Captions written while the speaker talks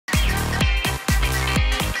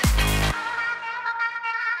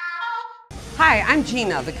Hi, I'm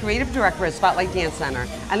Gina, the Creative Director at Spotlight Dance Center,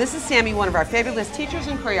 and this is Sammy, one of our fabulous teachers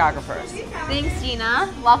and choreographers. Thanks,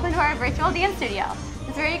 Gina. Welcome to our virtual dance studio.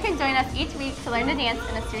 It's where you can join us each week to learn to dance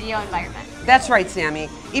in a studio environment. That's right, Sammy.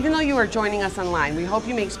 Even though you are joining us online, we hope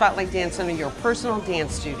you make Spotlight Dance Center your personal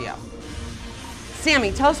dance studio.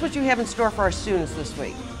 Sammy, tell us what you have in store for our students this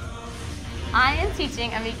week. I am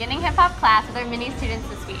teaching a beginning hip hop class with our mini students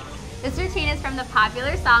this week. This routine is from the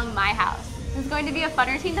popular song My House. This is going to be a fun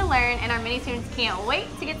routine to learn, and our mini students can't wait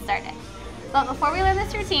to get started. But before we learn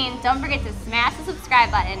this routine, don't forget to smash the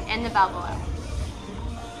subscribe button and the bell below.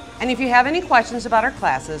 And if you have any questions about our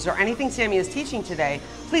classes or anything Sammy is teaching today,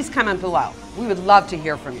 please comment below. We would love to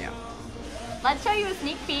hear from you. Let's show you a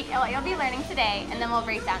sneak peek at what you'll be learning today, and then we'll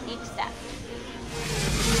break down each step.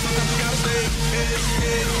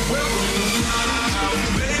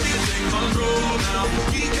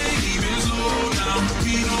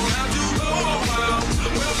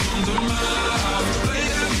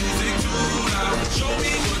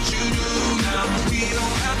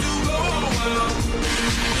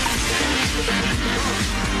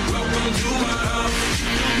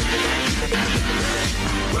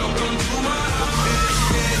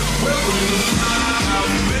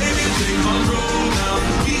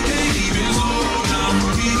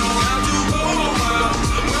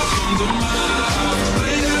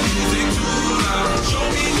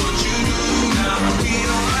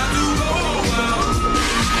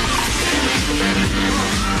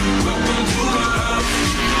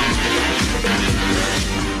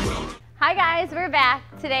 Hi guys, we're back.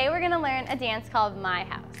 Today we're going to learn a dance called My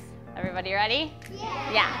House. Everybody ready?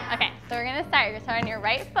 Yeah. Okay, so we're going to start. You're going to start on your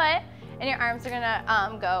right foot, and your arms are going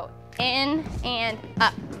to go in and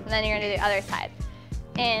up. And then you're going to do the other side.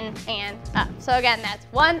 In and up. So again, that's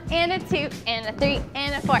 1 and a 2 and a 3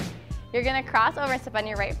 and a 4. You're going to cross over and step on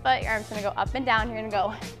your right foot. Your arm's going to go up and down. You're going to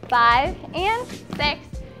go 5 and 6.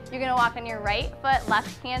 You're going to walk on your right foot.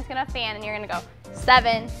 Left hand's going to fan, and you're going to go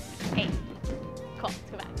 7, 8. Cool.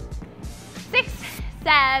 Let's go back. 6,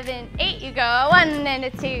 7, 8. You go 1 and a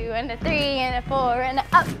 2 and a 3 and a 4 and a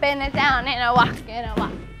up and a down and a walk and a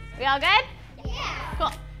walk. We all good? Yeah.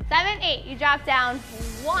 Cool. 7, 8. You drop down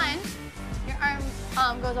 1. Your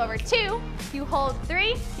arm goes over 2. You hold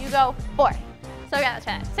 3. You go 4. So again, let's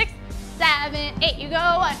try that. 6, 7, 8. You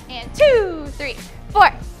go 1 and 2, 3,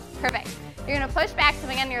 4. Perfect. You're gonna push back,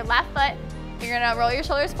 stepping on your left foot. You're gonna roll your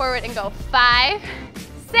shoulders forward and go 5,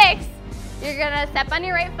 6. You're gonna step on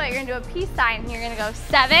your right foot. You're gonna do a peace sign. You're gonna go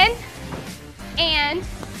 7 and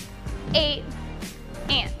 8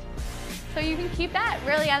 and. So you can keep that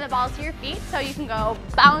really on the balls of your feet. So you can go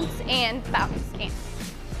bounce and bounce and.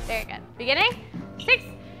 Very good. Beginning. 6,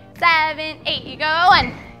 7, 8. You go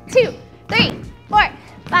 1, 2, 3, 4,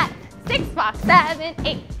 5, 6. Walk 7,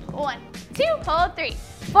 8. 1, 2. Hold 3,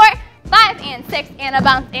 4, 5 and 6 and a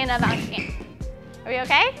bounce and a bounce and. Are we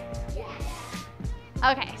okay?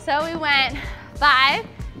 Okay, so we went 5,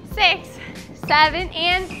 6, 7,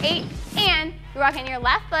 and 8, and you're walking your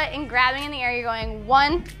left foot and grabbing in the air. You're going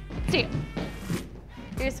 1, 2.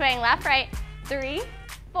 You're swaying left, right, 3,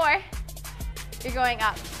 4. You're going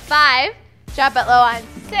up 5. Drop it low on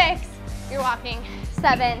 6. You're walking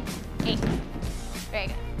 7, 8. Very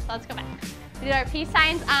good. So let's go back. We did our peace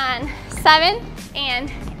signs on 7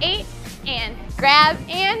 and 8. And grab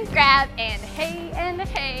and hey and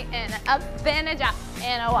up and a drop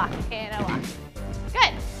and a walk and a walk.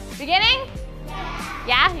 Good. Beginning?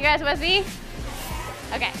 Yeah. You guys with me?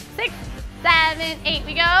 Okay. 6, 7, 8.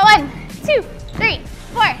 We go 1, 2, 3,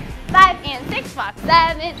 4, 5 and 6. Walk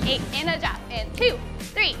 7, 8 and a drop and 2,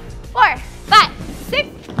 3, 4, 5, 6.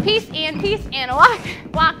 Peace and a walk.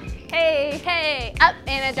 Walk. Hey, up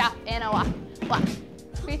and a drop and a walk. Walk.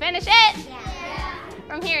 We finish it? Yeah.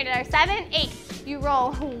 From here to our 7, 8, you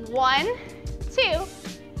roll 1, 2,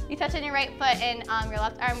 you touch on your right foot and your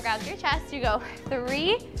left arm grabs your chest. You go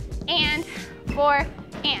 3 and 4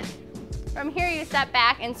 and. From here you step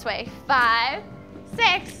back and sway 5,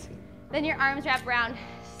 6, then your arms wrap around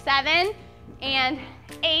 7 and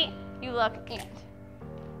 8, you look and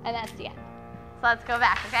that's the end. So let's go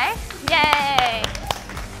back, okay? Yay!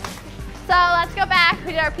 So let's go back.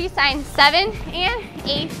 We did our peace sign 7 and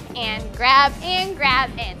 8 and grab and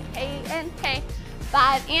hey.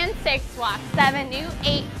 5 and 6, walk 7 to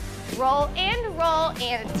 8. Roll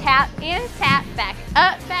and tap, back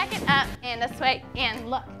and up, and a sway and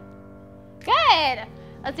look. Good.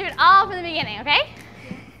 Let's do it all from the beginning, okay?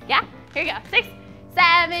 Yeah, here we go. 6,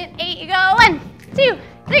 7, 8, you go 1, 2,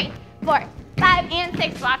 3, 4, 5 and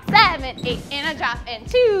 6, walk 7, 8, and a drop, and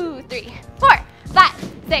 2, 3, 4,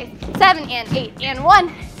 5, 6, 7 and 8, and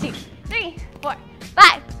 1, 2, 3, 4,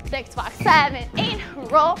 5, 6, walk, 7, 8,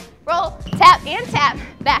 roll, roll, tap and tap,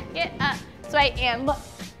 back it up, sway and look.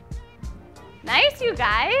 Nice, you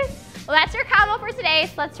guys. Well, that's your combo for today,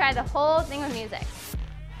 so let's try the whole thing with music.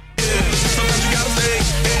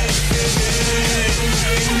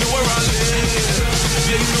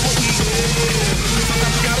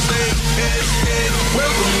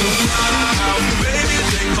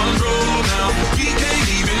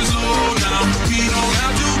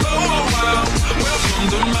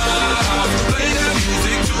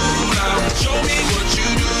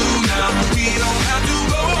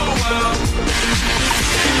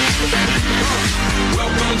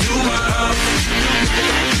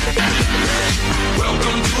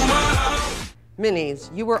 Minis,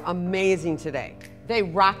 you were amazing today. They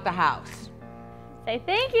rocked the house. Say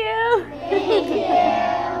thank you. Thank you.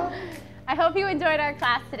 I hope you enjoyed our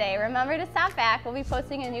class today. Remember to stop back. We'll be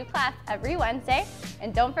posting a new class every Wednesday.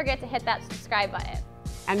 And don't forget to hit that subscribe button.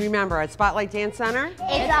 And remember, at Spotlight Dance Center, it's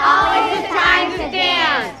always